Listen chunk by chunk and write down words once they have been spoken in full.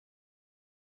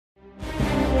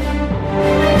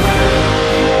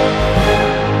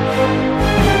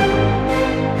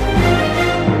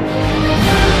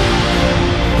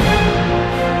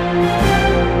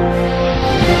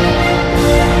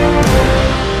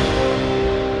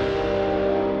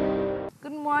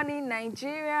morning,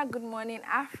 Nigeria. Good morning,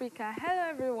 Africa. Hello,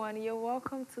 everyone. You're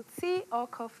welcome to Tea or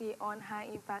Coffee on High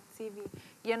Impact TV,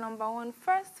 your number one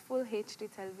first full HD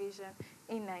television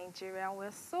in Nigeria.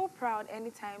 We're so proud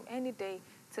anytime, any day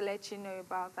to let you know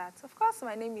about that. Of course,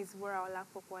 my name is Wura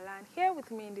Olapopola, and here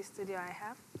with me in the studio I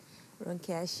have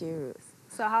Ronke Ashiru.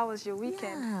 So how was your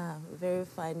weekend? Yeah, very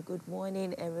fine. Good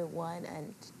morning, everyone,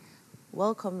 and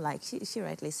welcome, like she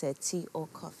rightly said, tea or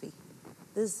coffee.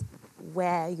 This is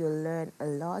where you learn a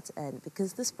lot, and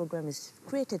because this program is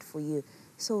created for you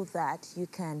so that you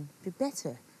can be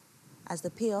better as the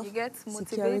payoff, You get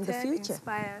securing the motivated, future.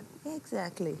 inspired.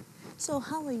 Exactly. So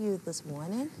how are you this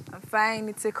morning? I'm fine.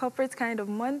 It's a corporate kind of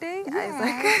Monday, as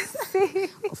I can Yes. see.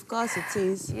 Of course it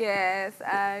is. Yes,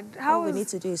 and how All we was... need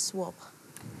to do is swap.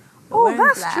 Oh, Wearing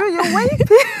that's black. true. You're waiting.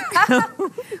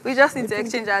 We just need to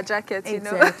exchange our jackets, you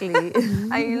know. Exactly.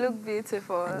 And you look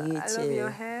beautiful. And you I too. love your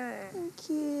hair. Thank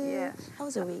you. Yeah. How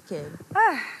was the weekend?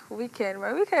 Weekend.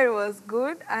 My weekend was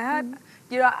good. I had,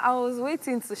 I was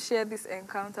waiting to share this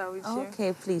encounter with you.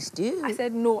 Okay, please do. I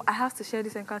said, no, I have to share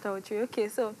this encounter with you. Okay,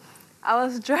 so I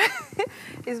was driving.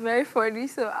 It's very funny.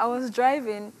 So I was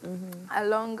driving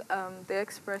along the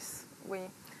expressway,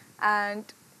 and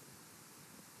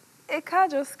a car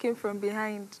just came from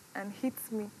behind and hit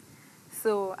me.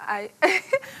 So I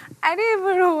didn't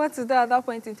even know what to do at that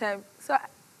point in time. So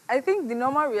I think the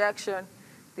normal reaction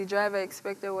the driver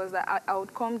expected was that I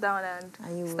would come down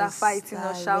and start fighting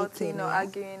or shouting or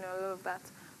arguing or all of that.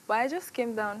 But I just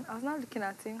came down. I was not looking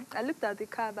at him. I looked at the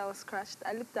car that was crashed.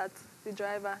 I looked at the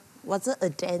driver. Was it a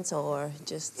dent or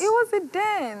just? It was a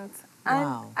dent.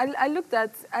 Wow. And I looked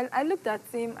at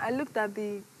him. I looked at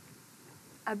the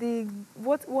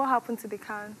what happened to the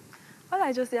car. All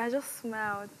I just did, I just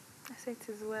smiled. I said it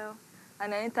is well,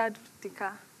 and I entered the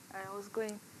car and I was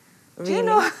going. Really? Do you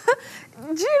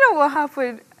know what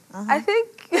happened? I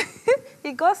think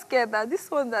he got scared that this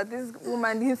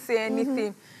woman didn't say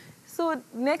anything. So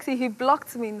next thing, he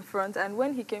blocked me in front, and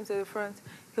when he came to the front,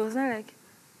 he was not like.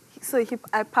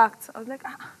 I parked. I was like,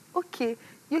 okay,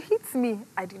 you hit me.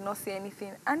 I did not say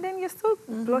anything, and then you're still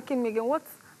blocking me again. What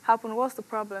happened? What's the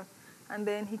problem? And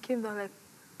then he came down like,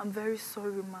 I'm very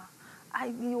sorry, ma.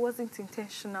 It wasn't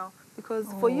intentional, because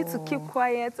for you to keep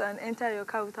quiet and enter your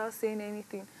car without saying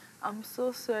anything, I'm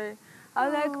so sorry. I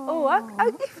was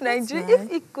like,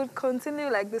 if it could continue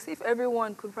like this, if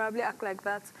everyone could probably act like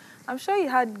that, I'm sure he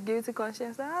had guilty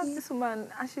conscience. This woman,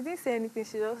 and she didn't say anything,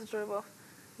 she just drove off.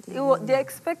 The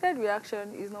expected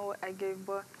reaction is not what I gave,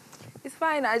 but it's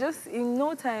fine. In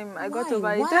no time, I got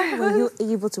over it. Why were you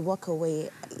able to walk away?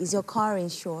 Is your car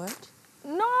insured?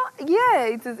 No, yeah,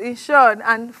 it is insured.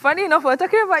 And funny enough, we're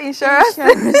talking about insurance.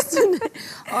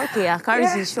 Okay, our car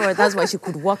is insured. That's why she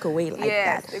could walk away like that.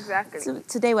 Yes, exactly. So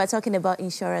today we're talking about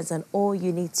insurance and all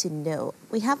you need to know.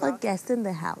 We have a guest in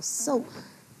the house. So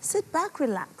sit back,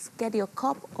 relax, get your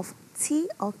cup of tea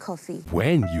or coffee.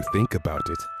 When you think about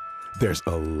it, there's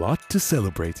a lot to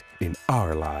celebrate in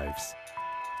our lives.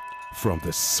 From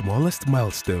the smallest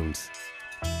milestones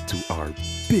to our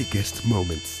biggest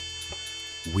moments.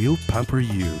 We'll pamper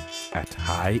you at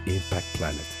High Impact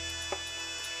Planet.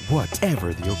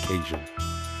 Whatever the occasion,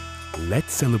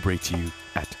 let's celebrate you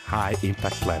at High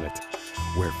Impact Planet,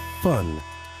 where fun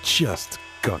just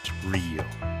got real.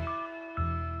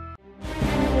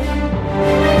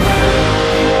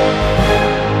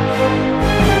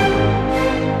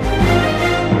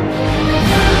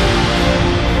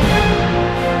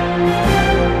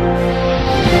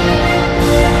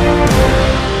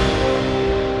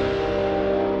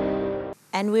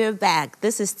 And we're back.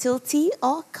 This is still tea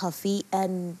or coffee,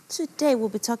 and today we'll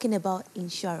be talking about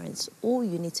insurance. All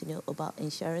you need to know about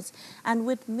insurance. And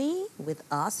with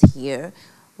us here,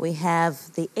 we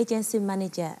have the agency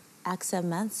manager, AXA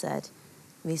Mansard,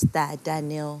 Mr.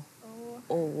 Daniel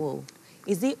Owo.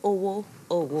 Is it Owo?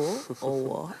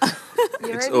 Owo?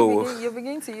 You're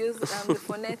beginning to use the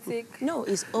phonetic. No,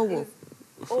 it's Owo.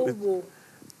 It's Owo.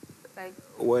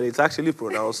 Well, it's actually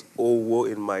pronounced Owo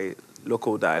in my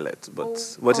local dialect, but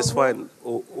it's fine.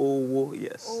 Owo,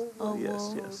 yes. Owo.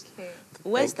 Yes. Okay.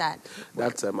 Where's that?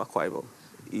 That's Akwa Ibom.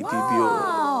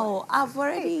 Wow, I've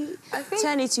already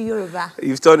turned it to Yoruba.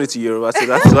 You've turned it to Yoruba, so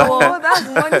that's why. Oh, that's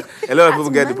money. A lot of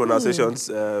people get the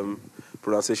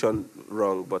pronunciation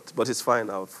wrong, but it's fine.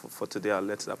 For today, I'll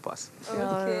let that pass. Okay.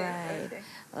 All right.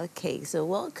 Okay, so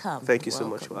welcome. Thank you so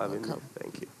much for having me.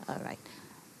 Thank you. All right.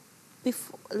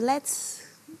 Let's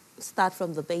start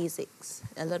from the basics.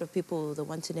 A lot of people they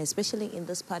want to know, especially in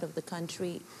this part of the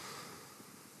country,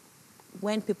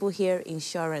 when people hear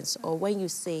insurance or when you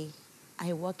say,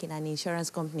 I work in an insurance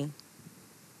company,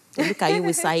 they look at you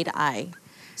with side eye.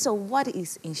 So what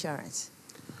is insurance?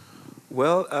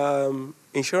 Well,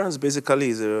 insurance basically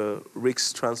is a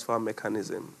risk transfer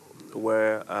mechanism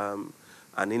where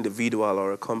an individual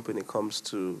or a company comes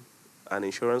to an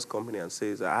insurance company and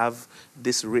says, I have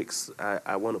this risk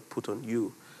I want to put on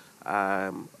you.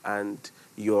 And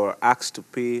you're asked to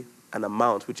pay an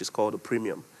amount which is called a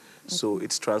premium. So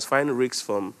it's transferring risks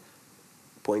from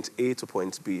point A to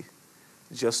point B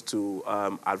just to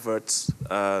avert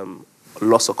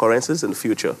loss occurrences in the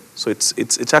future. So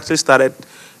it's actually started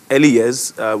early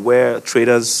years where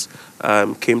traders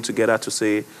came together to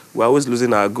say, we're always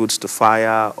losing our goods to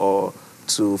fire or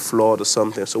to flood or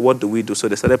something. So what do we do? So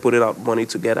they started putting out money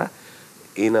together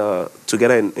in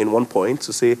one point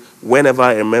to say, whenever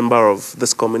a member of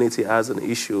this community has an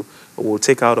issue, we'll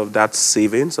take out of that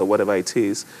savings or whatever it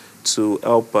is to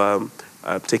help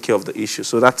take care of the issue.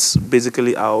 So that's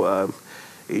basically how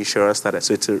insurance started.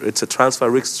 So it's a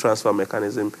risk transfer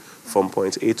mechanism from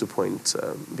point A to point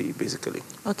B, basically.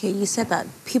 Okay, you said that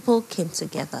people came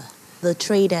together, the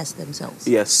traders themselves.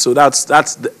 Yes, so that's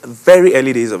the very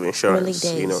early days of insurance.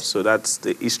 Early days. So that's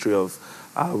the history of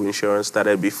how insurance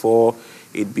started before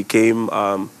it became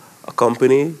a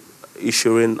company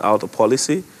issuing out a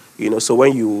policy. So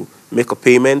when you make a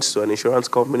payment to an insurance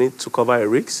company to cover a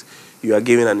risk, you are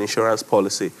giving an insurance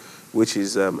policy, which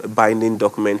is a binding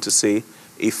document to say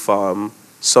if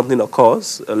something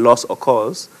occurs, a loss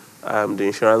occurs, the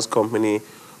insurance company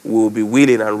will be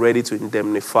willing and ready to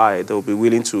indemnify. They will be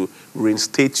willing to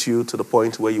reinstate you to the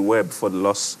point where you were before the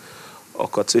loss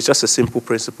occurred. So it's just a simple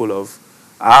principle of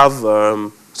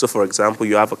so for example,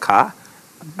 you have a car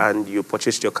and you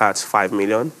purchased your car at 5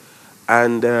 million.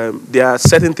 And there are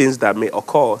certain things that may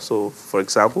occur. So, for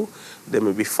example, there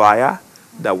may be fire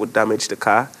that would damage the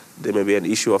car. There may be an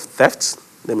issue of theft.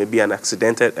 There may be an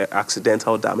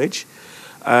accidental damage.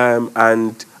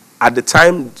 And at the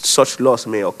time such loss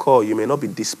may occur, you may not be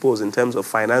disposed in terms of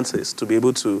finances to be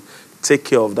able to take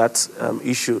care of that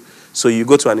issue. So you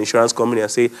go to an insurance company and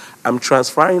say, I'm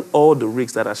transferring all the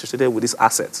risks that are associated with this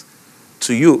asset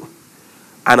to you,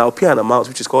 and I'll pay an amount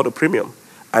which is called a premium.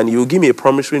 And you give me a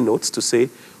promissory note to say,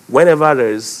 whenever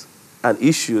there's an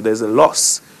issue, there's a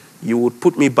loss, you would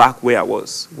put me back where I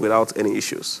was without any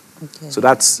issues. Okay. So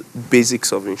that's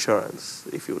basics of insurance,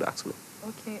 if you would ask me.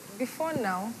 Okay, before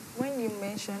now, when you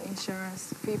mention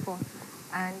insurance people,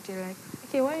 and you're like,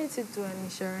 okay, why don't you do an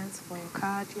insurance for your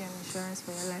car, do an insurance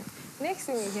for your life? Next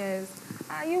thing you hear is,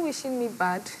 are you wishing me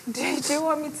bad? Do you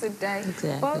want me to die?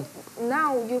 Exactly. But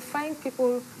now you find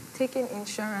people taking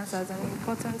insurance as an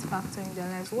important factor in their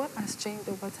lives. What has changed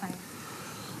over time?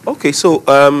 Okay, so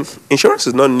insurance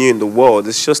is not new in the world.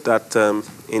 It's just that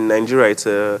in Nigeria,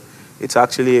 it's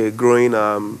actually a growing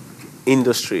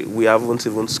industry. We haven't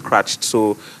even scratched.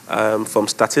 So from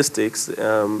statistics,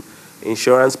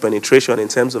 insurance penetration in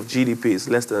terms of GDP is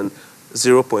less than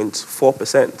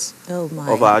 0.4%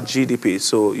 of our GDP.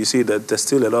 So you see that there's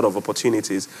still a lot of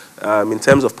opportunities. In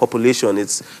terms of population,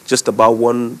 it's just about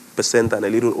 1% and a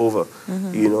little over.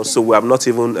 So we have not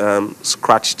even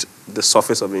scratched the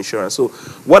surface of insurance. So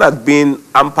what has been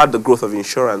hampered the growth of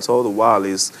insurance all the while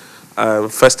is,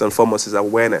 first and foremost, is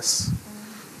awareness.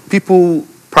 People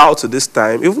prior to this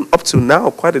time, even up to now,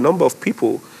 quite a number of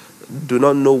people do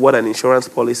not know what an insurance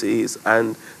policy is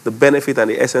and the benefit and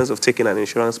the essence of taking an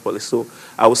insurance policy. So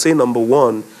I would say number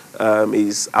one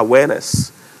is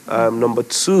awareness. Number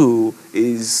two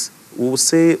is, we will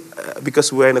say,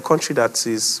 because we're in a country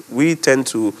that we tend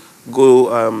to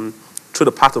go through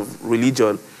the path of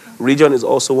religion. Religion is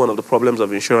also one of the problems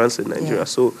of insurance in Nigeria. Yeah.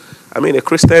 So, I mean, a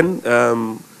Christian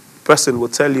person will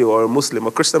tell you, or a Muslim,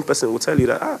 a Christian person will tell you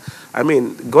that,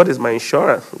 God is my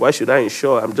insurer. Why should I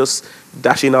insure? I'm just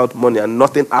dashing out money and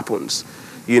nothing happens.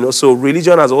 So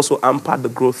religion has also hampered the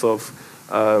growth of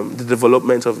the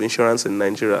development of insurance in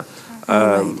Nigeria,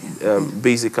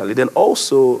 basically. Then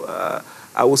also,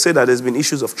 I will say that there's been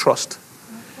issues of trust.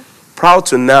 Prior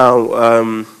to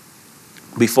now,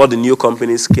 before the new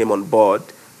companies came on board,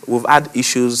 we've had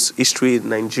history in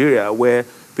Nigeria where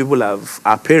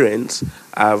our parents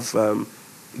have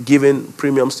given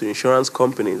premiums to insurance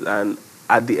companies, and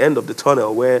at the end of the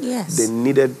tunnel where they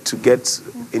needed to get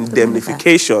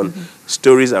indemnification,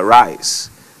 stories arise.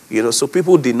 So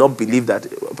people did not believe that.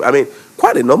 I mean,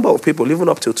 quite a number of people, even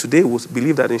up till today, would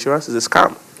believe that insurance is a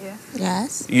scam.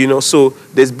 Yes. So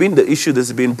there's been the issue,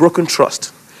 there's been broken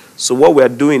trust. So what we're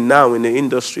doing now in the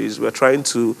industry is we're trying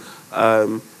to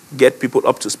get people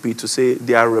up to speed to say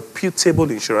there are reputable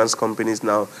insurance companies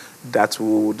now that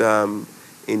would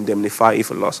indemnify if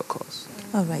a loss occurs.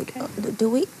 All right.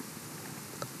 Okay.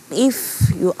 If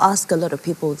you ask a lot of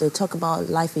people, they talk about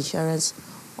life insurance,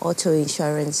 auto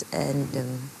insurance, and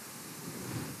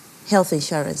health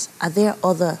insurance. Are there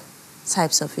other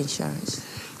types of insurance?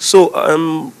 So,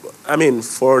 I mean,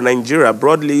 for Nigeria,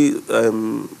 broadly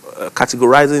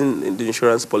categorizing in the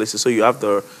insurance policy, so you have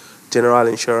the general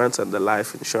insurance and the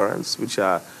life insurance, which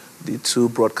are the two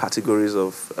broad categories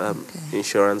of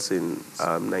insurance in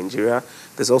Nigeria.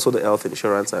 There's also the health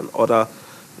insurance and other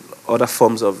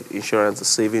forms of insurance, the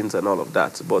savings and all of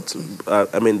that. But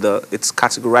I mean, it's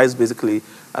categorized basically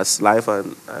as life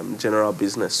and general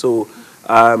business. So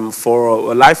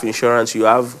for life insurance, you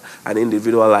have an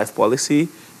individual life policy.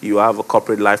 You have a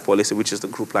corporate life policy, which is the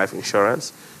group life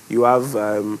insurance. You have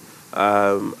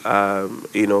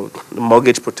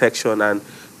mortgage protection and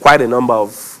quite a number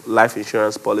of life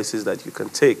insurance policies that you can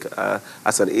take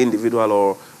as an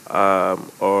individual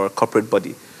or corporate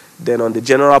body. Then on the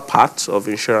general part of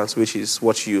insurance, which is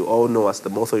what you all know as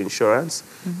the motor insurance,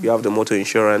 you have the motor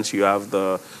insurance, you have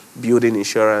the building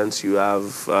insurance, you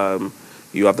have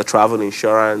the travel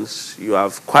insurance, you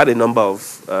have quite a number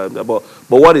of, but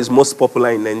what is most popular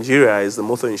in Nigeria is the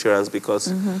motor insurance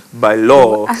because by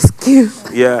law, Ask you.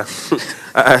 yeah,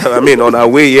 I mean on our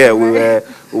way here we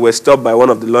were stopped by one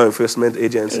of the law enforcement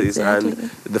agencies, and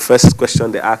the first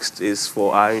question they asked is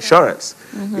for our insurance.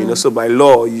 So by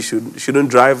law you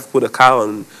shouldn't put a car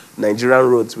on Nigerian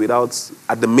roads without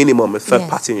at the minimum a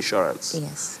third-party insurance.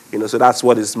 Yes. So that's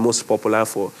what is most popular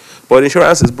for. But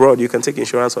insurance is broad. You can take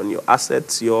insurance on your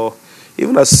assets,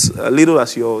 even as little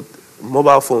as your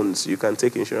mobile phones. You can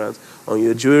take insurance on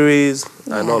your jewelries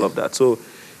and all of that. So,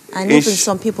 and even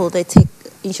some people, they take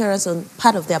insurance on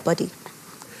part of their body.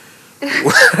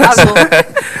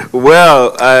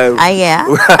 Well, yeah.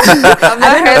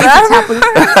 I don't know if it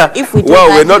happens. If we do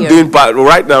we're not doing part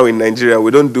right now in Nigeria.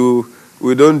 We don't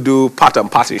do part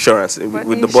and part insurance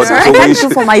with the body. I can do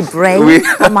for my brain,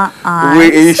 for my eyes.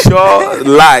 We insure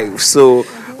life. So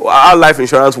how life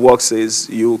insurance works is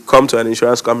you come to an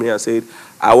insurance company and say,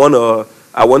 I want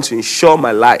to insure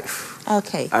my life.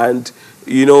 Okay. And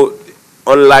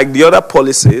unlike the other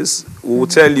policies, we will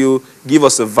tell you, give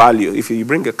us a value. If you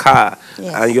bring a car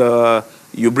and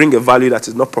you bring a value that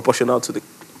is not proportional to the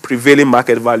prevailing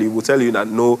market value, we'll tell you that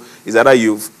no, is either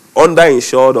you've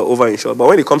underinsured or overinsured. But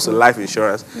when it comes to life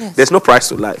insurance, there's no price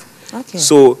to life. Okay.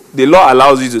 So the law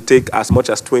allows you to take as much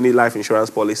as 20 life insurance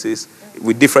policies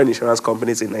with different insurance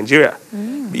companies in Nigeria.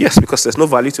 Yes, because there's no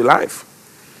value to life.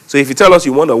 So if you tell us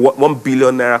you want a 1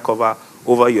 billion naira cover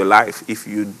over your life, if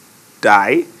you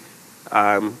die,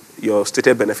 your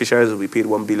stated beneficiaries will be paid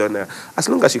 1 billion naira. As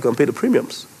long as you can pay the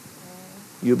premiums,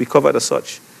 you'll be covered as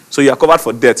such. So you are covered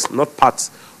for deaths, not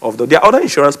parts of the... There are other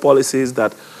insurance policies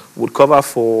that would cover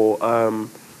for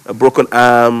a broken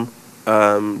arm.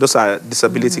 Those are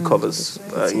disability covers,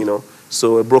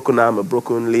 So a broken arm, a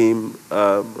broken limb,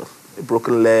 a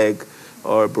broken leg,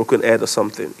 or a broken head or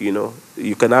something,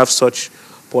 You can have such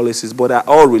policies, but they're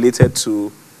all related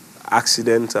to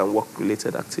accident and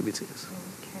work-related activities.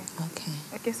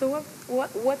 Okay, so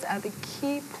what are the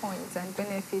key points and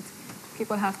benefits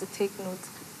people have to take note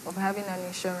of having an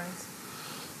insurance?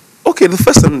 Okay, the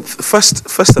first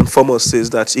and foremost is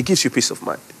that it gives you peace of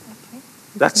mind.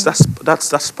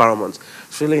 That's paramount.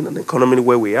 Especially in an economy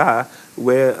where we are,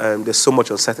 where there's so much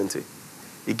uncertainty.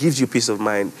 It gives you peace of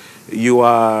mind. You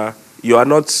are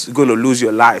not going to lose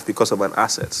your life because of an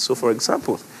asset. So, for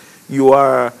example, you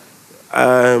are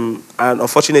an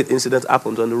unfortunate incident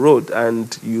happens on the road,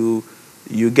 and you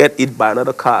get hit by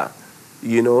another car,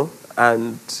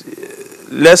 and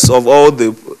less of all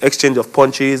the exchange of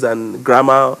punches and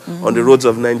grammar on the roads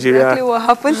of Nigeria. Exactly what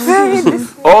happened to me.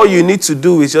 All you need to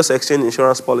do is just exchange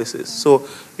insurance policies. So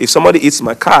if somebody hits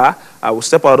my car, I will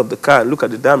step out of the car and look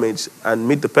at the damage and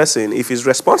meet the person. If he's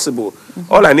responsible,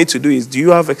 all I need to do is, do you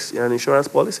have an insurance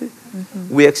policy?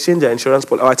 We exchange our insurance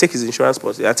policy. Or I take his insurance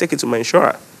policy. I take it to my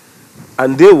insurer.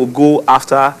 And they will go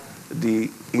after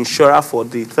the insurer for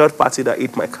the third party that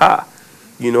hit my car.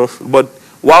 But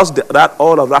whilst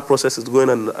all of that process is going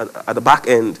on at the back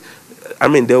end,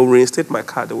 they will reinstate my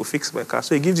car, they will fix my car.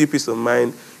 So it gives you peace of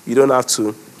mind. You don't have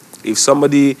to,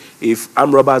 if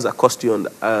armed robbers accost you on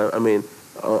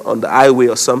the highway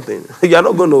or something, you're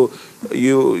not going to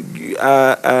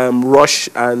rush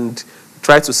and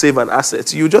try to save an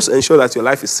asset. You just ensure that your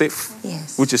life is safe,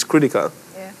 which is critical.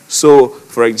 Yeah. So,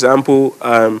 for example,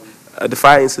 the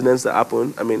fire incidents that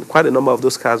happened, quite a number of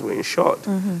those cars were insured.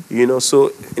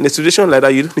 So in a situation like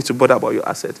that, you don't need to bother about your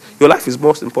asset. Your life is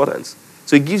most important.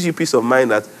 So it gives you peace of mind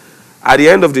that at the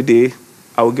end of the day,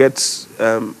 I will get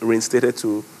reinstated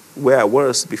to where I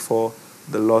was before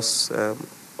the loss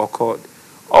occurred.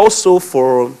 Also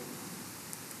for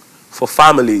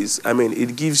families,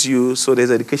 it gives you, so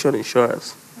there's education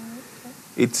insurance.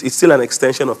 It's still an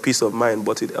extension of peace of mind,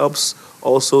 but it helps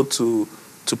also to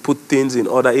to put things in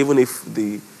order, even if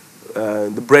the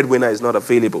breadwinner is not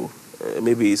available.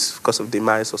 Maybe it's because of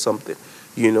demise or something.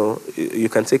 You know, you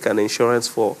can take an insurance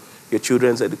for your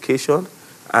children's education,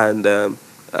 and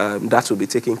that will be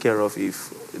taken care of if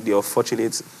the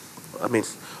unfortunate,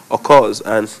 occurs.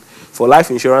 And for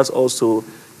life insurance also,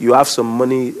 you have some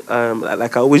money.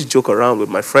 Like I always joke around with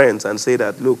my friends and say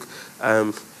that, look,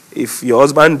 if your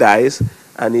husband dies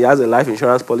and he has a life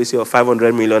insurance policy of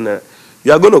 500 million,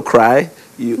 you are going to cry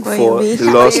for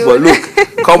the loss. But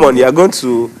look, come on, you are going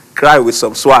to cry with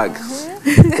some swag.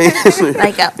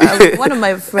 Like one of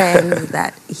my friends,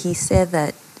 that he said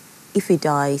that if he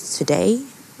dies today,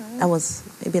 that was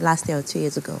maybe last year or 2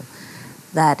 years ago,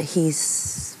 that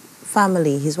his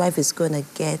family, his wife is going to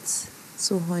get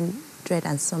 $200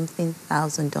 and something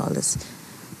thousand.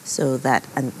 So that,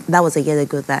 and that was a year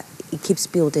ago, that it keeps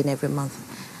building every month.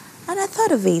 And I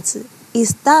thought of it,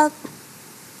 is that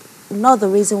not the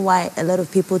reason why a lot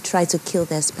of people try to kill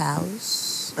their spouse?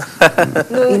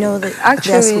 No, you know,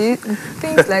 actually,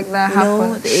 things like that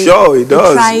happen. Sure, it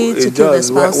does. Try to kill their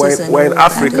spouses. When in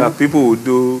Africa, people would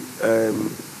do.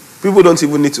 People don't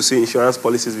even need to see insurance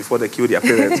policies before they kill their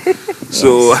parents.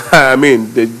 So I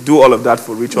mean, they do all of that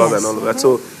for rituals and all of that.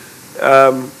 So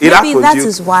it happens. Maybe that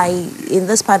is why in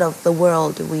this part of the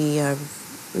world we are,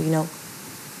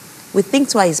 we think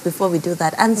twice before we do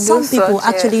that. And some people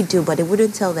actually do, but they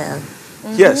wouldn't tell their.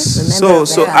 Yes. So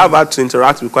I've had to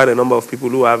interact with quite a number of people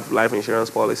who have life insurance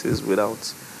policies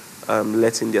without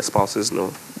letting their spouses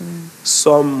know.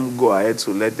 Some go ahead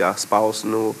to let their spouse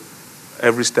know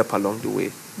every step along the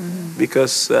way,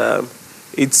 because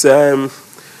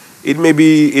it may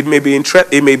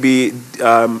be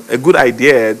a good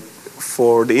idea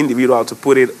for the individual to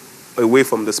put it away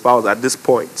from the spouse at this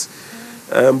point.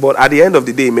 But at the end of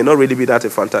the day, it may not really be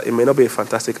it may not be a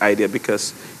fantastic idea,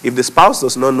 because if the spouse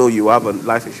does not know you have a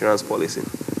life insurance policy,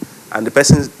 and the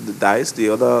person dies, the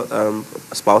other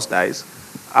spouse dies,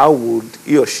 how would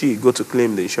he or she go to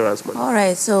claim the insurance money? All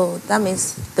right, so that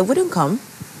means they wouldn't come.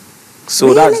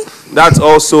 So really? that's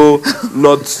also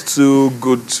not too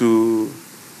good to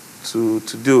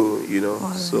do,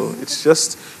 Right. So it's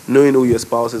just knowing who your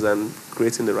spouse is and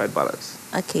creating the right balance.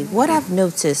 Okay, what I've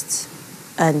noticed,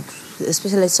 and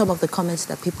especially some of the comments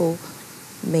that people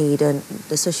made on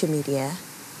the social media.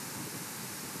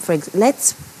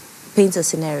 Let's paint a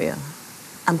scenario.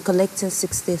 I'm collecting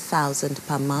 60,000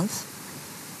 per month,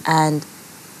 and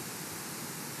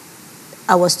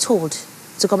I was told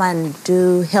to come and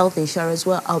do health insurance.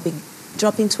 Well, I'll be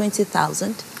dropping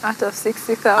 20,000 out of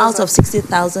 60,000. Out of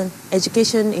 60,000,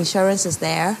 education insurance is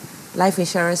there, life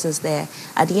insurance is there.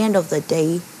 At the end of the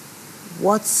day,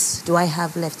 what do I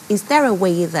have left? Is there a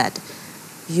way that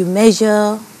you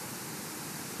measure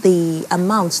the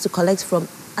amounts to collect from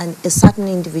a certain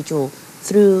individual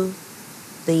through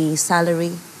the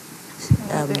salary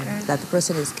that the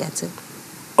person is getting?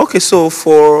 Okay, so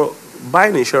for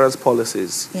buying insurance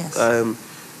policies, yes.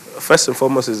 First and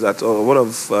foremost is that one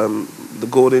of the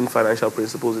golden financial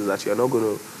principles is that you're not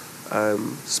going to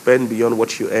spend beyond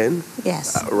what you earn.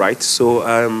 Yes. Right? So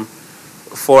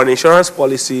for an insurance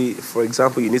policy, for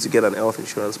example, you need to get an health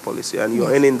insurance policy, and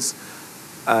your earnings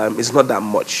is not that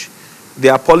much.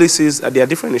 There are policies, there are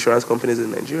different insurance companies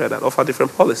in Nigeria that offer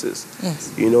different policies.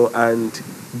 Yes. And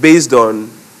based on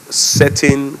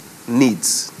certain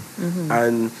needs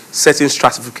and certain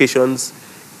stratifications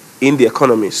in the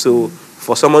economy. So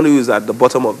for someone who is at the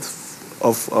bottom of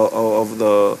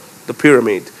the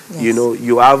pyramid,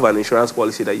 you have an insurance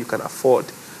policy that you can afford.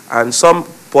 And some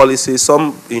policies,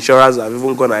 some insurers have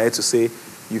even gone ahead to say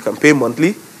you can pay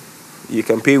monthly, you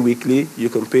can pay weekly, you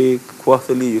can pay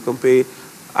quarterly, you can pay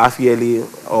half yearly,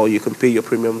 or you can pay your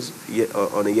premiums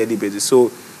on a yearly basis.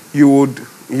 So you would,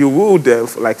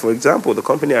 like for example, the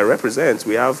company I represent,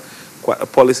 we have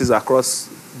policies across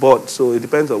board. So it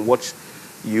depends on what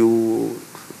you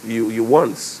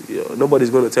want. Nobody's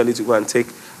going to tell you to go and take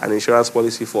an insurance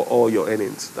policy for all your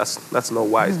earnings. That's not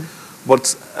wise.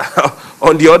 But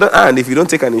on the other hand, if you don't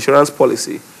take an insurance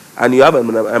policy and you have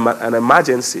an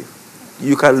emergency,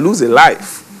 you can lose a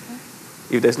life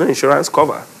if there's no insurance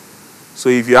cover. So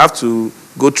if you have to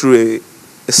go through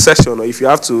a session, or if you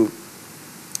have to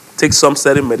take some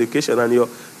certain medication and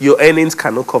your earnings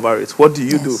cannot cover it, what do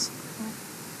you do?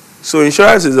 So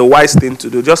insurance is a wise thing to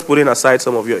do, just putting aside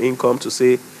some of your income to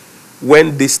say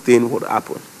when this thing would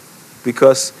happen.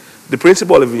 Because the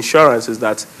principle of insurance is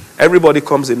that everybody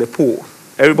comes in a pool.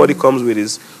 Everybody comes with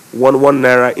his one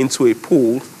naira into a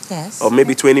pool of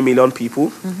maybe 20 million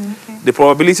people. The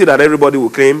probability that everybody will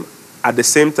claim at the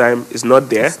same time is not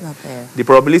there. It's not there. The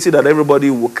probability that everybody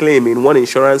will claim in one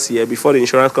insurance year before the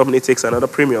insurance company takes another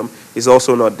premium is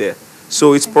also not there.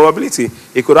 So it's probability.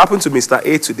 It could happen to Mr.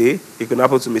 A today. It could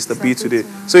happen to Mr. B today.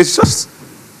 So it's just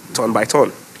turn by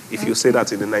turn, if you say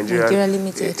that in the Nigeria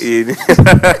Limited.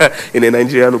 In a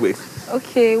Nigerian way.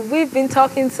 Okay, we've been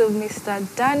talking to Mr.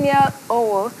 Daniel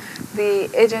Owo, the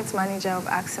agent manager of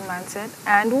AXA Mansard,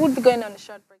 and we'll be going on a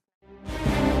short break.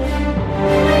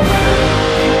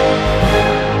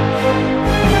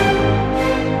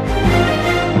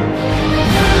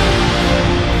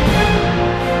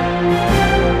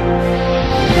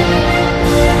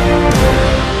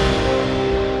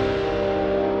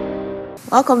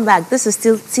 Welcome back. This is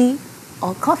still Tea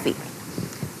or Coffee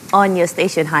on your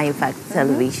station, High Impact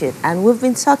Television. And we've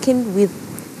been talking with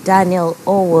Daniel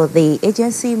Owo, the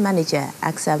agency manager,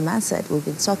 AXA Mansard. We've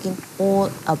been talking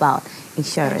all about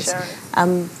insurance.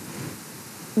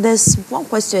 There's one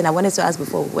question I wanted to ask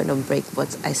before we went on break,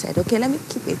 but I said, okay, let me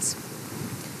keep it.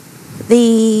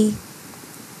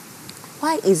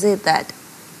 Why is it that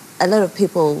a lot of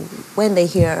people, when they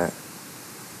hear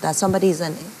that somebody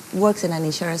works in an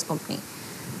insurance company,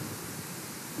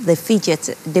 they fidget.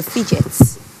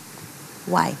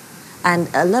 Why?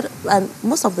 And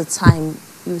most of the time,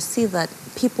 you see that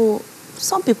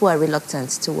some people are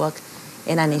reluctant to work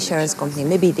in an insurance company.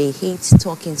 Maybe they hate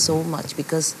talking so much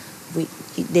because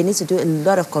they need to do a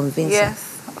lot of convincing.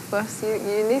 Yes, of course, you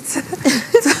need to.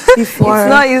 Before, it's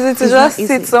not easy to just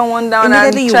sit someone down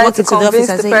and try to convince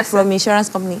the person. From insurance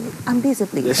company, I'm busy,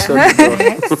 please. Yes, sure.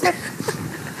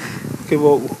 Okay,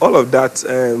 well, all of that,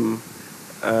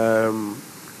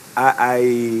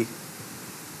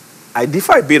 I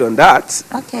differ a bit on that.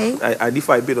 Okay. I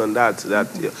differ a bit on that.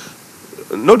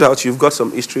 No doubt you've got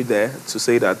some history there to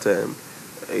say that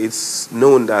it's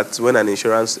known that when an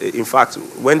insurance, in fact,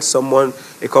 when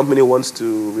a company wants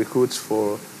to recruit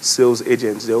for sales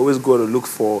agents, they always go to look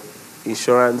for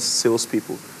insurance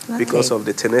salespeople because of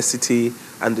the tenacity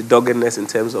and the doggedness in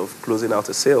terms of closing out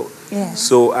a sale. Yeah.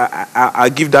 So I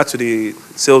give that to the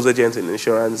sales agents in the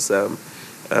insurance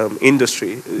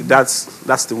industry.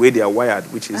 That's the way they are wired,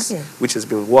 which has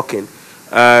been working.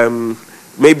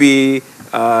 Maybe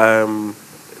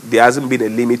there hasn't been a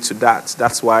limit to that.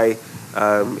 That's why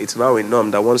it's now a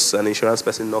norm that once an insurance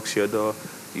person knocks your door,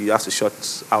 you have to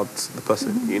shut out the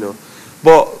person, you know.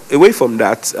 But away from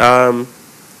that,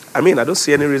 I mean, I don't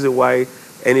see any reason why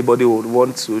anybody would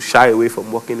want to shy away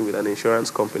from working with an insurance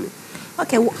company.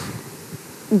 Okay,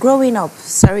 growing up,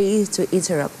 sorry to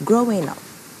interrupt, growing up,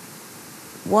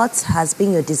 what has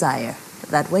been your desire?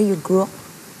 That when you grow up,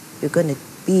 you're going to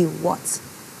be what?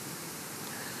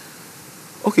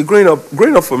 Okay, growing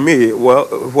up for me, well,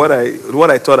 what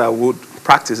I thought I would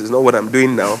practice is not what I'm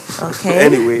doing now. Okay.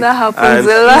 Anyway. That happens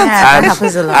a lot. That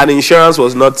happens a lot. And insurance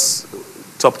was not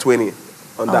top 20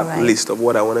 on that right. list of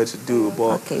what I wanted to do.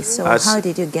 But okay, so how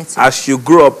did you get to it? As you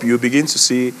grow up, you begin to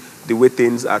see the way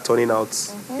things are turning out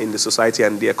in the society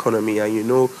and the economy, and you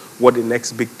know what the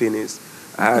next big thing is.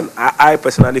 And I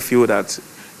personally feel that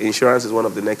insurance is one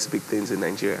of the next big things in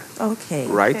Nigeria. Okay.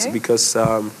 Right? Okay. Because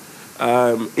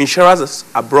insurers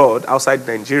abroad, outside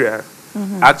Nigeria,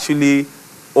 actually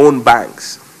own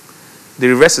banks. The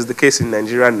reverse is the case in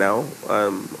Nigeria now,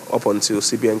 up until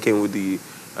CBN came with the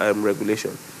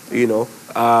regulation. You know,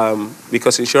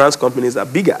 because insurance companies are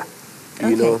bigger.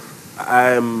 You know,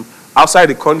 outside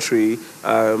the country,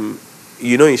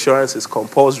 you know, insurance is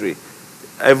compulsory.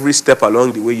 Every step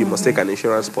along the way, you must take an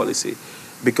insurance policy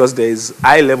because there is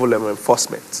high level of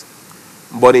enforcement.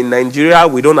 But in Nigeria,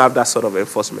 we don't have that sort of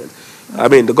enforcement. I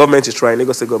mean, the government is trying,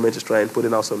 Lagos State government is trying,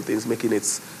 putting out some things, making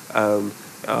it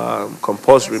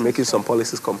compulsory, making some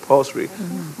policies compulsory.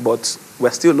 But we're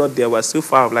still not there. We're still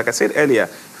far. Like I said earlier,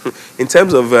 in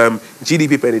terms of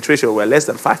GDP penetration, we're less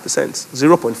than 5%.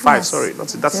 0.5, yes. Sorry.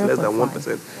 That's less than 1%.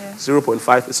 Yeah.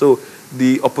 0.5. So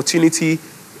the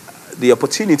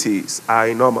opportunities are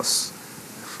enormous,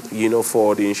 you know,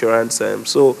 for the insurance.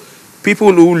 So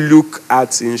people who look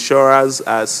at insurers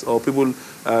as, or people,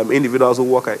 individuals who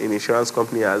work in insurance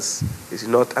company as, is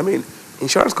not, I mean,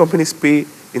 insurance companies pay,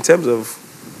 in terms of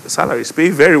salaries, pay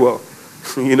very well.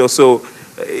 You know, so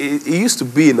it used to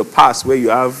be in the past where you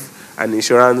have an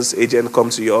insurance agent come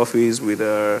to your office with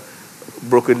a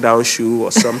broken down shoe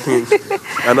or something.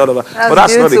 And all of that. But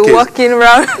that's not the case. Walking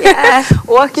around,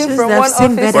 walking from one office to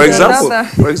another.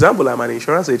 For example, I'm an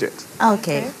insurance agent.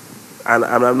 Okay. And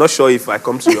I'm not sure if I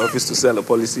come to your office to sell a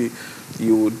policy,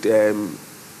 you would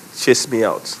chase me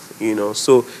out. You know,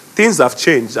 so things have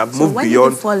changed. I've moved when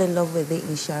beyond. Did you fall in love with the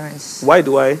insurance? Why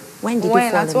do I? When did you fall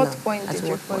in love? At what point did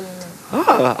you fall in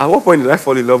love? At what point did I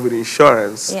fall in love with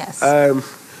insurance? Yes.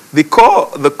 The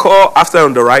core after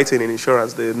underwriting in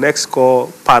insurance, the next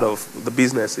core part of the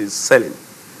business is selling.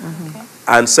 Okay.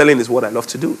 And selling is what I love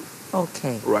to do.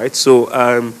 Okay. right? So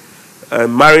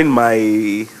marrying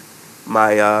my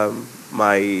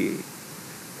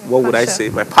what would I Passion. say,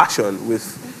 my passion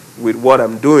with what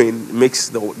I'm doing makes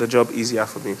the job easier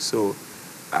for me. So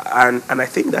and I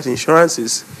think that insurance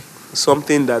is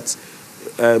something that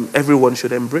everyone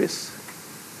should embrace.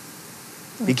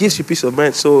 It gives you peace of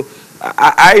mind. So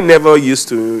I never used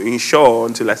to insure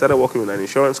until I started working with an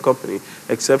insurance company,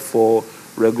 except for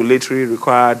regulatory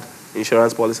required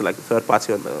insurance policy like a third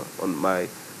party on my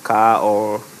car,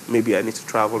 or maybe I need to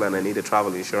travel and I need a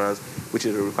travel insurance, which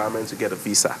is a requirement to get a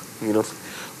visa, you know.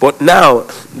 But now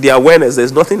the awareness,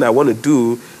 there's nothing I want to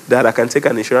do that I can take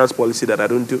an insurance policy that I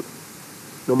don't do,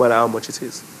 no matter how much it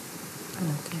is.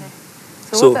 Okay.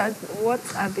 So, So- what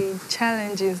are the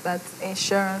challenges that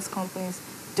insurance companies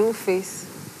do face,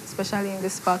 especially in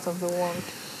this part of the world?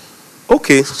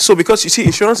 Okay, so because you see,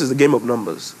 insurance is a game of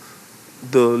numbers.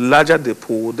 The larger the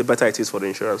pool, the better it is for the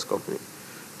insurance company.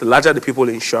 The larger the people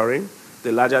insuring,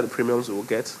 the larger the premiums we will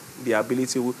get. The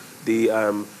ability,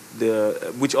 the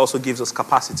which also gives us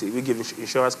capacity. We give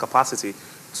insurance capacity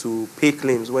to pay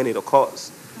claims when it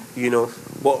occurs. You know,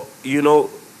 but you know,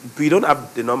 we don't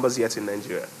have the numbers yet in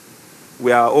Nigeria.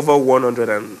 We are over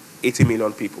 180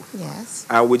 million people. Yes.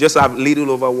 And we just have little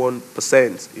over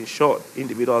 1% insured,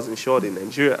 individuals insured in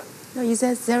Nigeria. No, you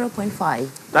said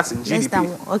 0.5. That's in Less GDP.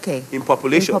 than okay. In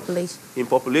population. In population. In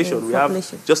population, In we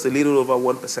population. have just a little over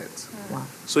 1%. Wow.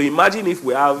 So imagine if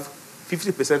we have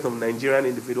 50% of Nigerian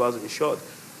individuals insured.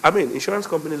 I mean, insurance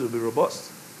companies will be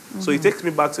robust. So it takes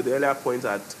me back to the earlier point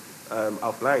I'd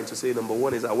outlined to say number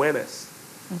one is awareness.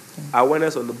 Okay.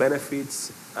 Awareness on the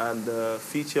benefits and the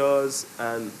features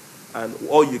and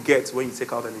all you get when you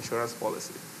take out an insurance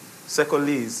policy.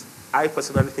 Secondly is, I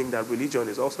personally think that religion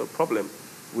is also a problem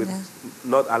with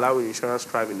not allowing insurance to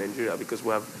thrive in Nigeria, because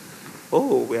we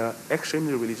are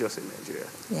extremely religious in Nigeria.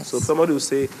 Yes. So somebody will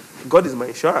say, God is my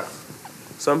insurer.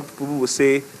 Some people will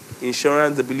say,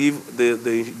 insurance, the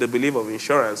belief of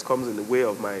insurance comes in the way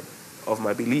of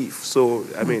my belief. So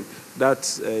I mean,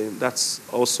 that's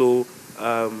also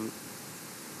a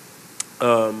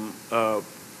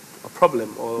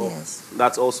problem, or Yes.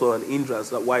 that's also an hindrance.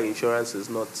 That why insurance is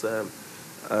not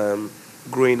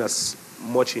growing as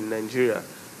much in Nigeria.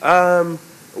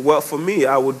 Well, for me,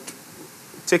 I would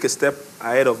take a step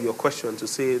ahead of your question to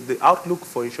say the outlook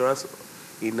for insurance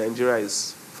in Nigeria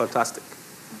is fantastic.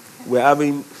 We're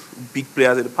having big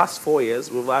players. In the past 4 years,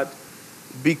 we've had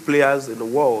big players in the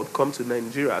world come to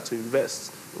Nigeria to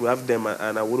invest. We have them,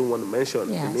 and I wouldn't want to mention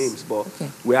the Yes. names, but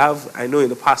Okay. we have, I know in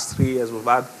the past 3 years, we've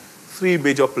had 3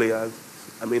 major players.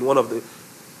 I mean, one of the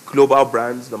global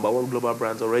brands, number one global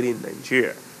brands already in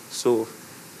Nigeria. So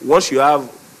once you have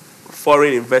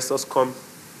foreign investors come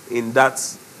in that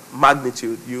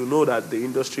magnitude, you know that the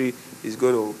industry is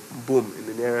going to boom in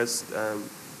the nearest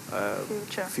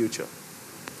future.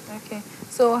 Okay.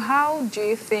 So how do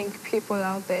you think people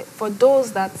out there, for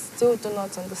those that still do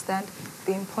not understand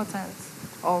the importance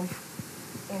of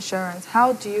insurance,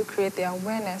 how do you create the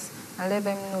awareness and let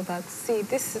them know that, see,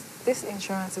 this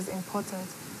insurance is important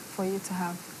for you to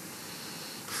have?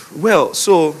 Well,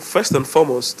 so first and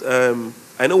foremost,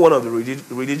 I know one of the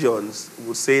religions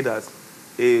would say that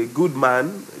a good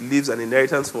man leaves an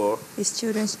inheritance for His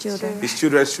children's children. his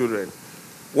children's children.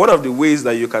 One of the ways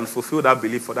that you can fulfill that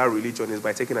belief for that religion is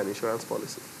by taking an insurance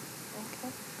policy. Okay.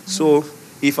 So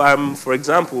if I'm, for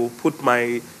example, put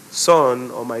my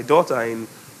son or my daughter in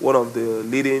one of the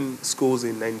leading schools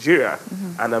in Nigeria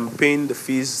and I'm paying the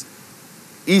fees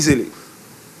easily,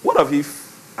 what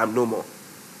if I'm no more?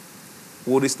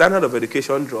 Will the standard of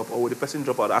education drop, or will the person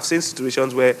drop out? I've seen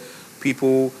situations where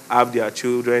people have their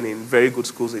children in very good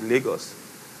schools in Lagos,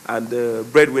 and the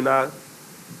breadwinner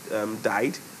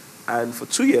died, and for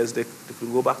 2 years they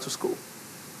could go back to school.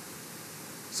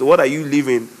 So what are you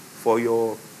leaving for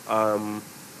your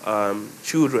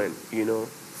children, you know,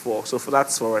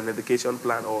 that's for an education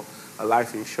plan or a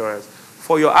life insurance.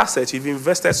 For your assets, you've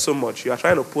invested so much, you are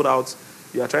trying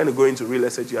to go into real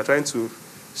estate,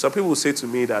 some people will say to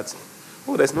me that,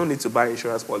 oh, there's no need to buy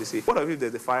insurance policy. What if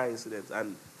there's a fire incident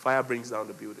and fire brings down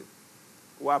the building?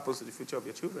 What happens to the future of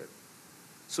your children?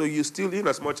 So you still, in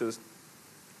as much as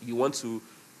you want to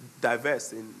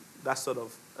divest in that sort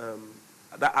of,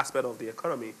 that aspect of the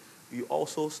economy, you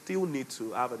also still need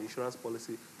to have an insurance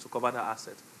policy to cover that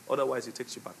asset. Otherwise, it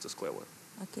takes you back to square one.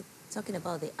 Okay, talking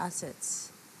about the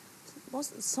assets.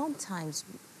 Sometimes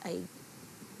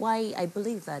I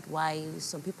believe that why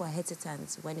some people are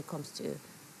hesitant when it comes to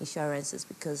insurance is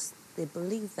because they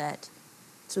believe that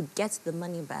to get the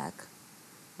money back,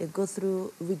 they go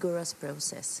through rigorous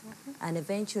process. And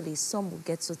eventually some will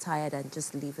get so tired and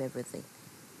just leave everything.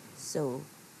 So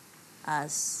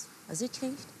as Has it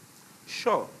changed?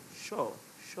 Sure.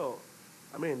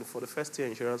 I mean, for the first tier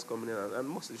insurance company, and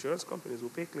most insurance companies will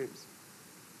pay claims.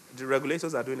 The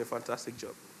regulators are doing a fantastic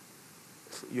job.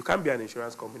 You can't be an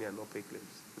insurance company and not pay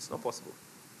claims. It's not possible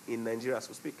in Nigeria as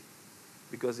we speak,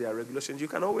 because there are regulations. You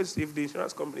can always, if the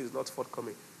insurance company is not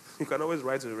forthcoming, you can always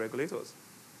write to the regulators,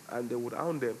 and they would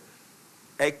hound them,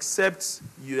 except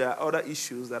there are other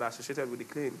issues that are associated with the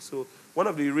claim. So one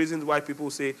of the reasons why people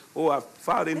say, "Oh, I've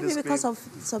filed in Maybe this because claim,"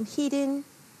 of some hidden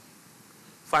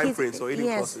fine prints or hidden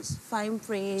yes, clauses. fine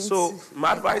prints. So my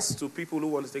like advice that. to people who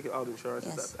want to take out insurance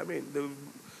Yes. is that, I mean,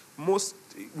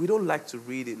 we don't like to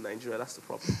read in Nigeria. That's the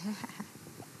problem.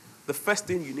 The first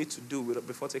thing you need to do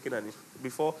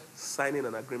before signing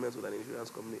an agreement with an insurance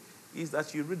company is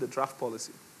that you read the draft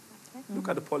policy. Okay. Look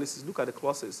at the policies, look at the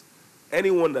clauses.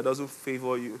 Anyone that doesn't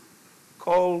favor you,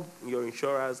 call your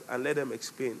insurers and let them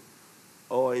explain,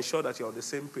 or ensure that you're on the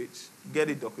same page. Get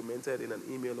it documented in an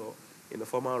email or in a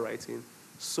formal writing.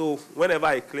 So whenever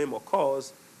a claim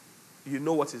occurs, you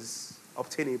know what is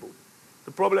obtainable.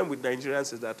 The problem with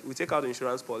Nigerians is that we take out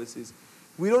insurance policies,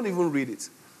 we don't even read it.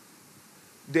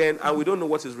 And we don't know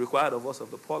what is required of us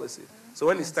of the policy. So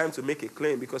when it's time to make a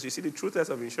claim, because you see the true test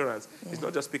of insurance is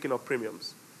not just picking up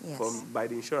premiums by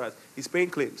the insurers, it's paying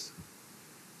claims.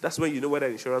 That's when you know whether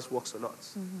insurance works or not,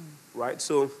 right?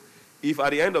 So if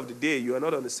at the end of the day you are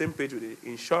not on the same page with the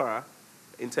insurer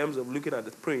in terms of looking at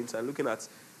the prints and looking at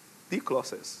the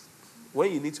clauses,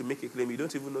 when you need to make a claim, you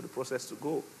don't even know the process to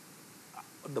go.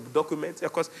 The document,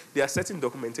 of course, there are certain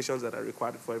documentations that are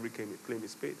required before every claim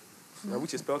is paid,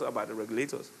 which is spelled out by the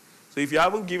regulators. So if you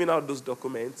haven't given out those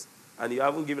documents and you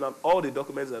haven't given out all the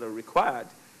documents that are required,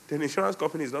 then the insurance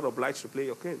company is not obliged to pay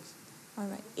your claims. All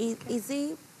right. Is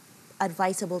it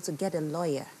advisable to get a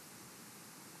lawyer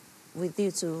with you,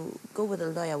 to go with a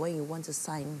lawyer when you want to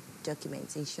sign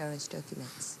documents, insurance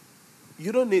documents?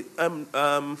 You don't need,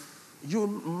 you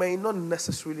may not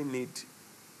necessarily need,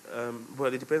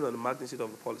 but it depends on the magnitude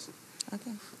of the policy.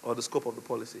 Okay. Or the scope of the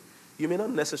policy. You may not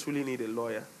necessarily need a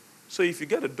lawyer. So if you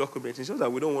get a document, it's just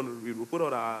that we don't want to read. We put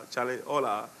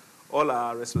all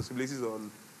our responsibilities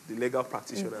on the legal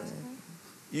practitioners.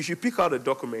 You should pick out a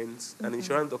document, an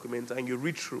insurance document, and you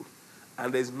read through.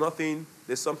 And there's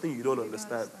something you don't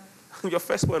understand. Your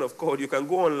first point of call, you can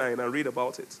go online and read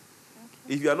about it.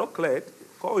 Okay. If you are not cleared,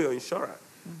 call your insurer.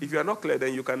 If you are not cleared,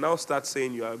 then you can now start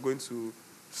saying you are going to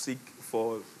seek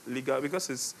for legal,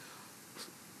 because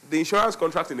the insurance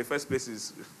contract in the first place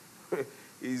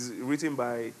is written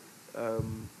by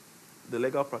the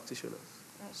legal practitioners.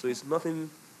 Okay. So it's nothing.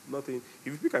 If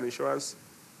you pick an insurance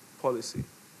policy,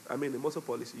 a motor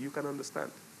policy, you can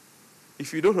understand.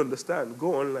 If you don't understand,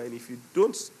 go online.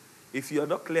 If you are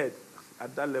not cleared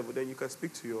at that level, then you can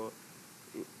speak to your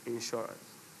insurance.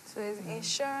 So is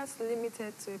insurance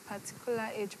limited to a particular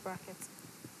age bracket?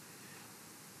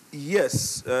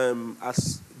 Yes,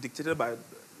 as dictated by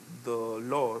the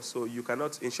law. So you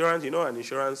cannot, insurance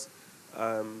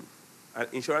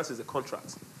is a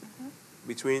contract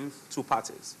between two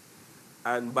parties.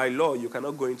 And by law, you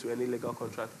cannot go into any legal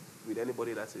contract with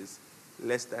anybody that is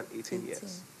less than 18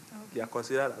 years. Okay. They are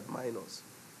considered as minors.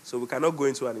 So we cannot go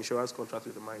into an insurance contract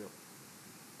with a minor,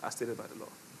 as stated by the law.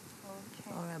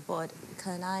 Okay. All right, but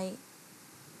can I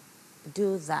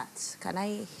do that? Can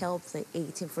I help the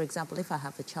 18? For example, if I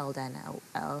have a child and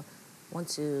I want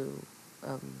to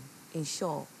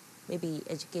insure maybe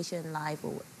education, life,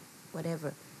 or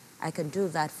whatever, I can do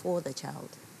that for the child.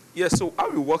 Yes, so how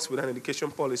it works with an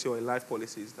education policy or a life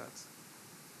policy is that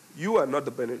you are not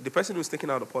the person who's taking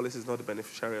out the policy is not the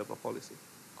beneficiary of the policy.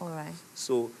 All right.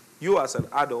 So you as an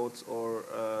adult or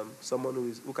someone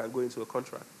who can go into a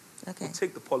contract, will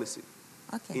take the policy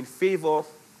in favor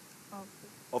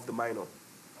of the minor.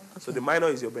 Okay. So the minor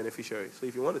is your beneficiary. So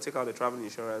if you want to take out the travel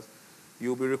insurance,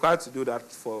 you'll be required to do that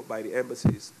by the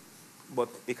embassies. But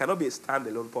it cannot be a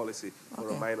standalone policy for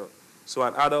a minor. So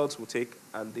an adult will take,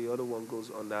 and the other one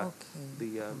goes under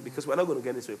because we're not going to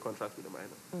get into a contract with a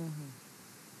minor.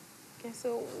 Okay,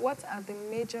 so what are the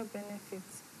major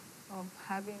benefits of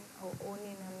having or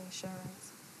owning an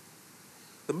insurance?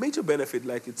 The major benefit,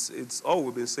 like it's all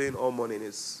we've been saying all morning,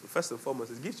 is first and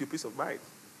foremost, it gives you peace of mind.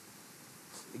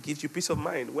 It gives you peace of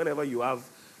mind. Whenever you have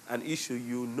an issue,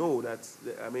 you know that,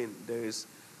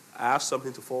 I have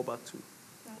something to fall back to.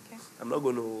 Okay. I'm not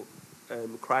going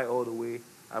to cry all the way.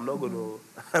 I'm not going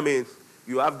to,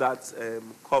 you have that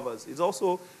covers. It's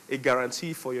also a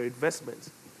guarantee for your investment.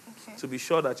 Okay. To be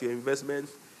sure that your investment,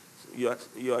 you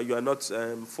are not,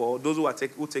 for those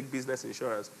who take business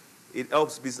insurance, it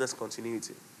helps business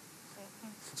continuity.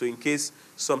 So in case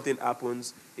something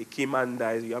happens, a key man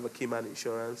dies, you have a key man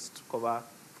insurance to cover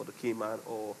for the key man,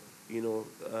 or you know,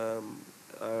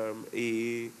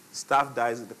 a staff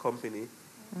dies in the company,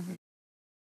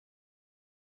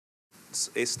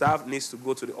 a staff needs to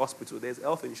go to the hospital, there's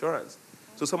health insurance.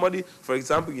 So somebody, for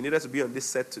example, you needed to be on this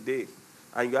set today,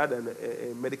 and you had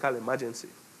a medical emergency,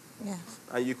 Yeah.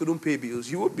 and you couldn't pay bills,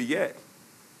 you would be here.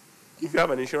 If you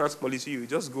have an insurance policy, you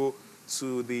just go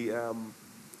to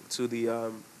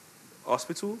the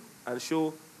hospital and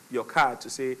show your card to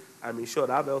say, I'm insured,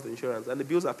 I have health insurance, and the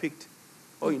bills are picked.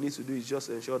 All you need to do is just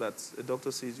ensure that a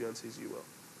doctor sees you and sees you well.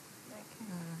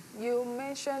 Okay. You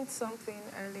mentioned something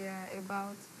earlier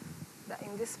about that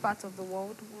in this part of the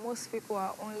world, most people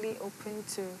are only open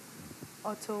to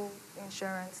auto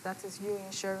insurance, that is you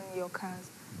insuring your cars.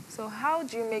 So how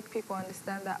do you make people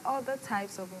understand that other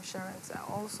types of insurance are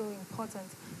also important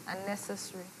and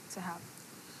necessary to have?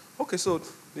 Okay, so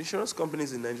the insurance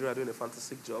companies in Nigeria are doing a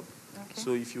fantastic job. Okay.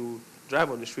 So if you drive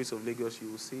on the streets of Lagos,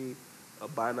 you will see a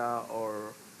banner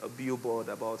or a billboard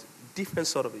about different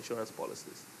sort of insurance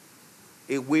policies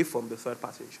away from the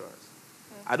third-party insurance.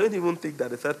 Okay. I don't even think that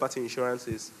the third-party insurance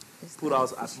is It's put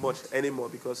not out as much anymore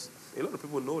because a lot of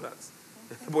people know that.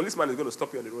 A policeman is going to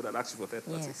stop you on the road and ask you for third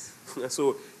party. Yes.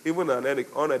 So even an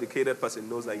uneducated person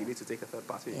knows that you need to take a third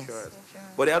party Yes. insurance.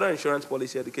 Insurance. But the other insurance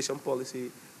policy, education policy,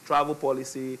 travel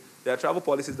policy, there are travel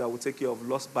policies that will take care of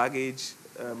lost baggage,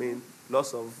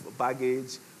 loss of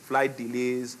baggage, flight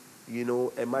delays,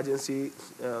 emergency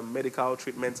medical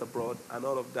treatments abroad and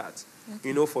all of that.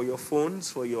 Okay. For your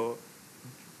phones, for your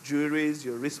jewelries,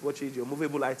 your wristwatches, your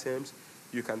movable items,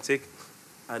 you can take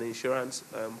an insurance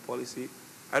policy.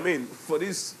 For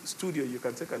this studio, you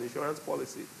can take an insurance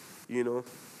policy,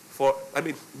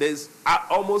 there's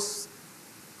almost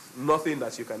nothing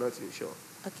that you cannot insure.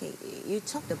 Okay, you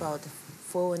talked about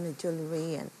phone,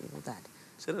 jewelry, and all that.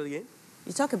 Say that again?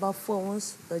 You talk about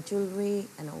phones, the jewelry,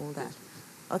 and all that.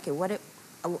 Okay, what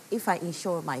if I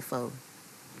insure my phone?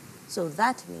 So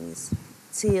that means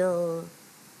till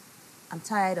I'm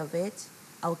tired of it,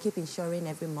 I'll keep insuring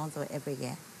every month or every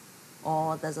year?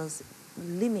 Or there's a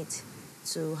limit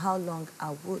to how long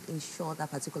I would insure that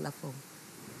particular phone?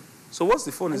 So once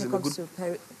the phone When is it in a comes good...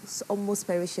 to almost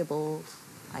perishable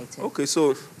item. Okay,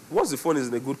 so once the phone is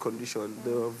in a good condition,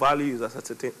 the value is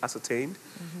ascertained,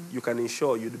 you can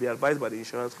insure, you'd be advised by the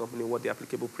insurance company what the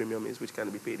applicable premium is, which can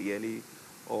be paid yearly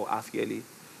or half yearly.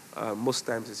 Most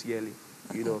times it's yearly.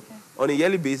 On a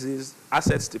yearly basis,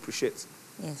 assets depreciate.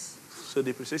 Yes. So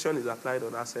depreciation is applied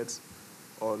on assets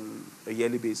on a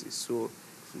yearly basis. So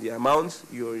the amount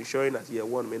you're insuring at year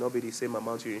one may not be the same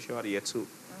amount you insure at year two.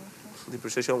 Okay.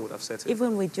 Depreciation would have set in.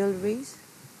 Even with jewelries?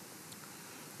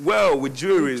 Well, with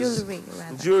jewelries,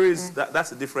 Jewelry, rather.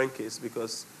 that's a different case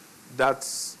because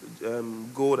that's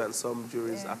gold and some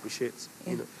jewelries Yeah. appreciate.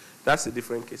 Yeah. That's a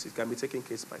different case. It can be taken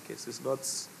case by case. It's not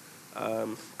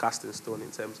cast in stone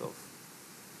in terms of.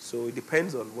 So it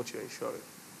depends on what you're insuring.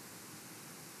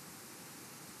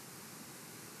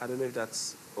 I don't know if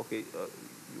that's okay.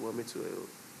 You want me to?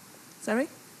 Sorry?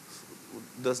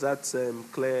 Does that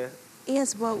clear?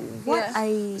 Yes, but what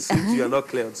Yeah. Since you are not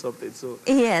clear on something, so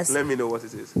Yes. let me know what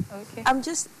it is. Okay.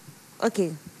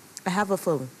 Okay, I have a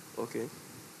phone. Okay.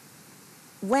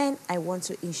 When I want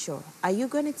to insure, are you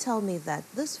going to tell me that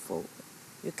this phone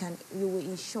you will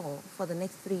insure for the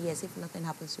next 3 years if nothing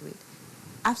happens to it?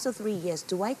 After 3 years,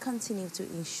 do I continue to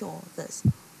insure this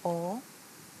or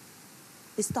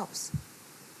it stops?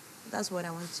 That's what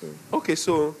I want to. Okay,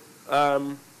 so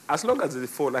as long as the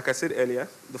phone, like I said earlier,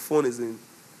 the phone is in,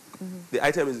 the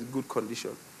item is in good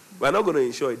condition. We're not going to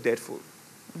insure a dead phone.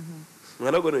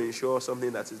 We're not going to insure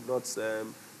something that is not,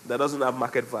 that doesn't have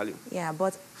market value. Yeah,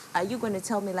 but are you going to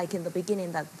tell me like in the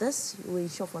beginning that this you will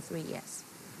insure for 3 years?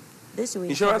 This you will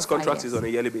insure Insurance for 5 contract is years? on a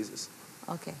yearly basis.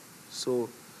 Okay. So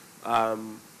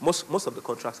most of the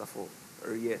contracts are for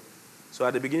a year. So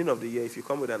at the beginning of the year, if you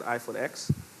come with an iPhone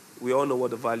X, we all know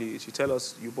what the value is. You tell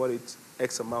us you bought it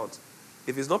X amount.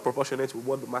 If it's not proportionate with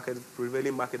what the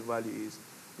prevailing market value is,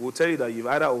 we'll tell you that you've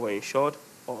either overinsured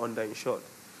or underinsured.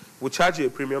 We'll charge you a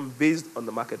premium based on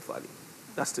the market value.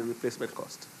 That's the replacement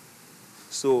cost.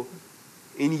 So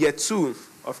in year 2,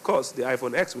 of course, the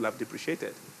iPhone X will have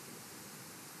depreciated.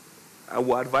 And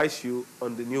we'll advise you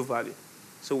on the new value.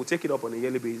 So we'll take it up on a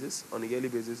yearly basis,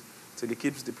 till it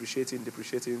keeps depreciating.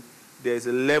 There is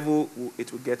a level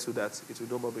it will get to that it will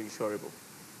no more be insurable.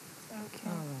 Okay.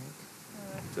 All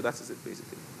right. So that is it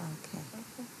basically. Okay.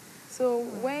 So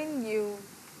when you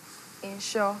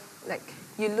insure, like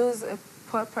you lose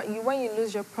when you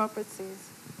lose your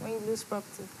properties,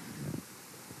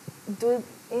 do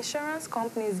insurance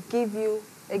companies give you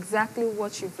exactly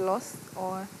what you've lost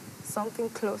or something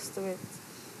close to it?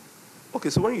 Okay,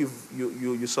 so when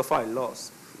you suffer a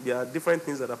loss, there are different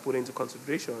things that are put into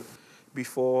consideration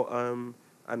before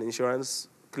an insurance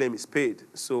claim is paid.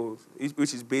 So,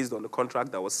 which is based on the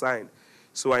contract that was signed.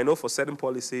 So I know for certain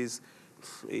policies,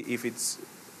 if it's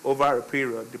over a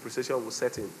period, depreciation will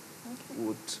set in.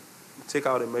 Would take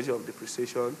out a measure of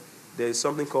depreciation. There is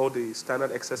something called the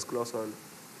standard excess clause on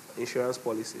insurance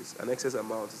policies. An excess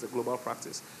amount is a global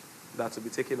practice that will be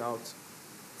taken out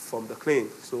from the claim.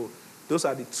 So those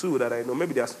are the two that I know.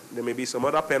 Maybe there may be some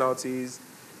other penalties,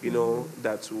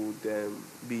 that would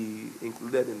be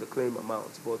included in the claim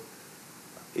amount. But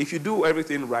if you do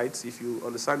everything right, if you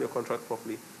understand your contract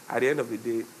properly, at the end of the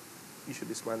day, you should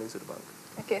be smiling to the bank.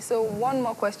 Okay, so one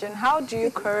more question. How do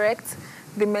you correct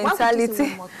the Why would you say mentality?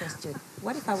 one more question?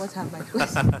 What if I want to have my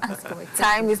question? Ask my question.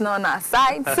 Time is not on our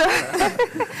side. So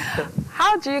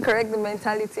how do you correct the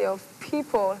mentality of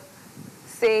people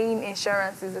saying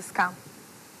insurance is a scam?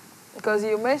 Because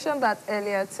you mentioned that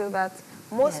earlier too, that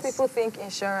most Yes. people think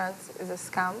insurance is a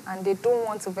scam and they don't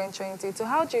want to venture into it. So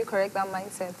how do you correct that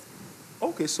mindset?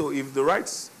 Okay, so if the right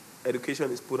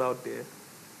education is put out there,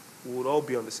 we would all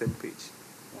be on the same page.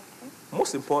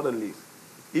 Most importantly,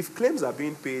 if claims are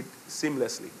being paid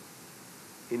seamlessly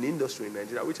in the industry in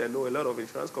Nigeria, which I know a lot of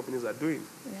insurance companies are doing,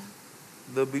 Yeah.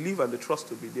 the belief and the trust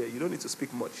will be there. You don't need to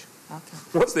speak much. Okay.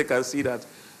 Once they can see that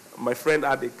my friend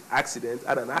had an accident,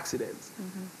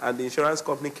 and the insurance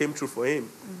company came through for him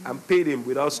and paid him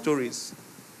without stories,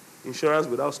 insurance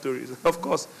without stories, of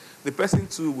course, the person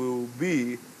too will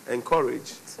be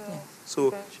encouraged.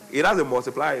 So venture. it has a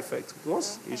multiplier effect.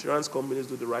 Once insurance companies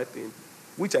do the right thing,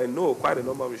 which I know quite a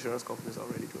number of insurance companies are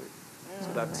already doing.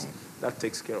 So that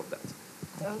takes care of that.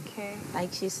 Okay.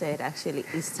 Like she said, actually,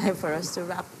 it's time for us to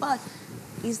wrap. But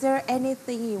is there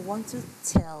anything you want to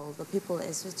tell the people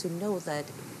to know that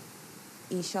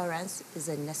insurance is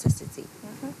a necessity?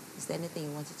 Is there anything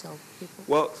you want to tell people?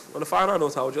 Well, on the final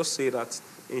note, I would just say that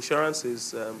insurance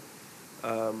is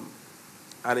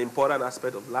an important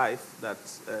aspect of life that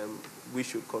we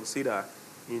should consider,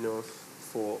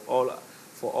 for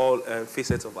all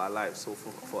facets of our lives. So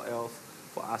for health,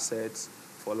 for assets,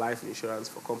 for life insurance,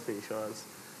 for company insurance,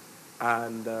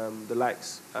 and the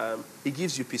likes. It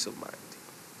gives you peace of mind.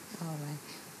 All right.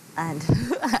 And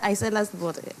I said last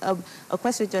but a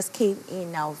question just came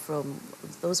in now from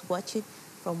those watching,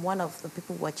 from one of the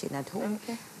people watching at home.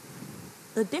 Okay.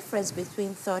 The difference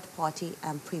between third party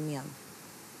and premium.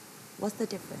 What's the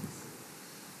difference?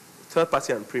 Third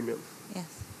party and premium. Yes.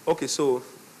 Okay, so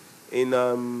in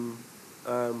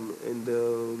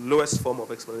the lowest form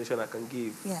of explanation I can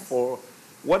give, Yes. for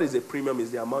what is a premium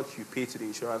is the amount you pay to the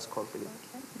insurance company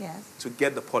Yes. to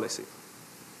get the policy.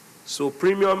 So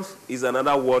premium is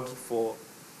another word for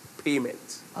payment.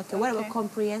 Okay. What Okay. about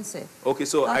comprehensive? Okay,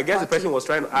 so I guess the Third person was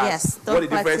trying to ask Yes, what third the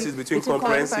difference party- is between between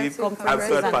comprehensive and comprehensive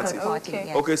third party. party. Okay.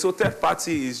 Yes. Okay, so third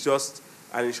party is just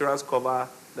an insurance cover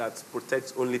that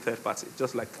protects only third party,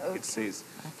 just like it says.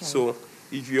 Okay. So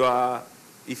if you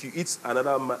hit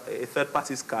a third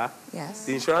party's car, Yes.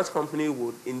 the insurance company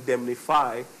would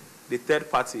indemnify the third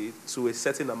party to a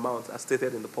certain amount as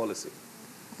stated in the policy.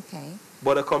 Okay.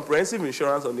 But a comprehensive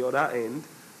insurance on the other end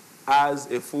has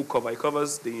a full cover. It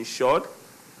covers the insured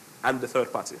and the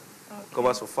third party.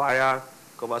 Covers for fire,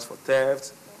 covers for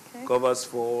theft, Okay. covers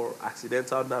for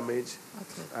accidental damage,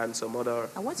 Okay. and some other.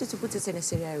 I want you to put it in a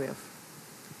scenario.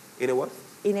 In a what?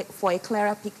 For a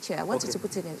clearer picture, I want you Okay. to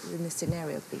put it in a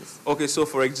scenario, please. Okay, so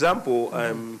for example,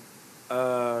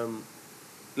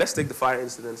 let's take the fire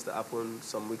incidents that happened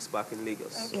some weeks back in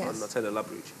Lagos Okay. on Notedola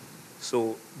Bridge.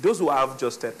 So those who have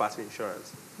just third-party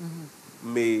insurance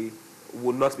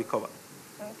would not be covered.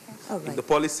 Okay. All If right. the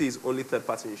policy is only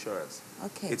third-party insurance,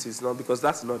 Okay. it is not, because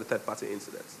that's not a third-party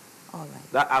incident. All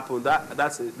right. That happened.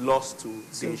 That's a loss to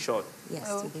the insured, Yes.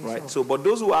 Oh. To be right? sure. So, but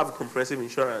those who have comprehensive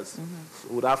insurance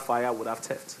would have fire, would have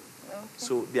theft.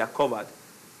 So they are covered.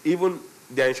 Even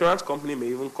their insurance company may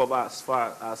even cover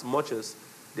as much as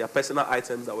their personal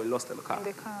items that were lost in the car, In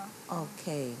the car.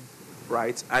 Okay.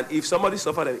 right? And if somebody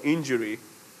suffered an injury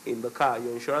in the car,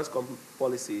 your insurance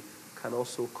policy can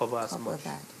also cover as Cover much.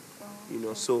 that.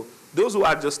 So those who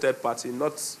are just third party,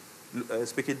 not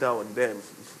speaking down on them,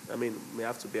 may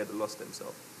have to bear the loss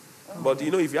themselves. But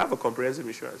if you have a comprehensive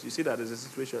insurance, you see that as a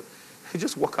situation, you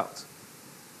just walk out.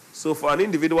 So for an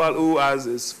individual who has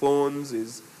his phones,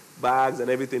 his bags and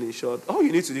everything insured, all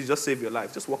you need to do is just save your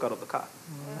life. Just walk out of the car.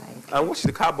 All right. And watch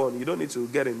the car burn. You don't need to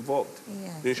get involved.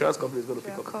 Yes. The insurance company is going to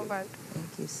You pick are up the bill. covered.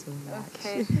 Thank you so much.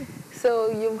 Okay. So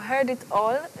you've heard it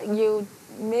all. You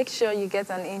make sure you get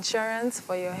an insurance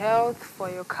for your health, for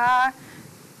your car,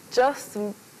 just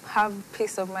to have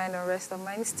peace of mind and rest of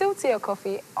mind. Still Tea or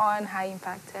Coffee on High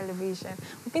Impact Television.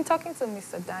 We've been talking to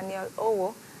Mr. Daniel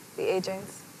Owo, the agent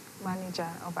manager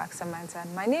of Axamanta.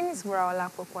 And my name is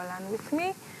Buraola Pokwala, and with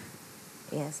me,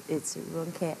 yes, it's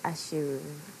Ronke Ashiru.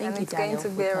 Thank and you, it's Daniel,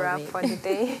 going to be a wrap for the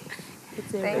day.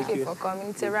 Thank you for coming.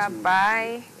 It's a wrap.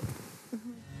 Bye.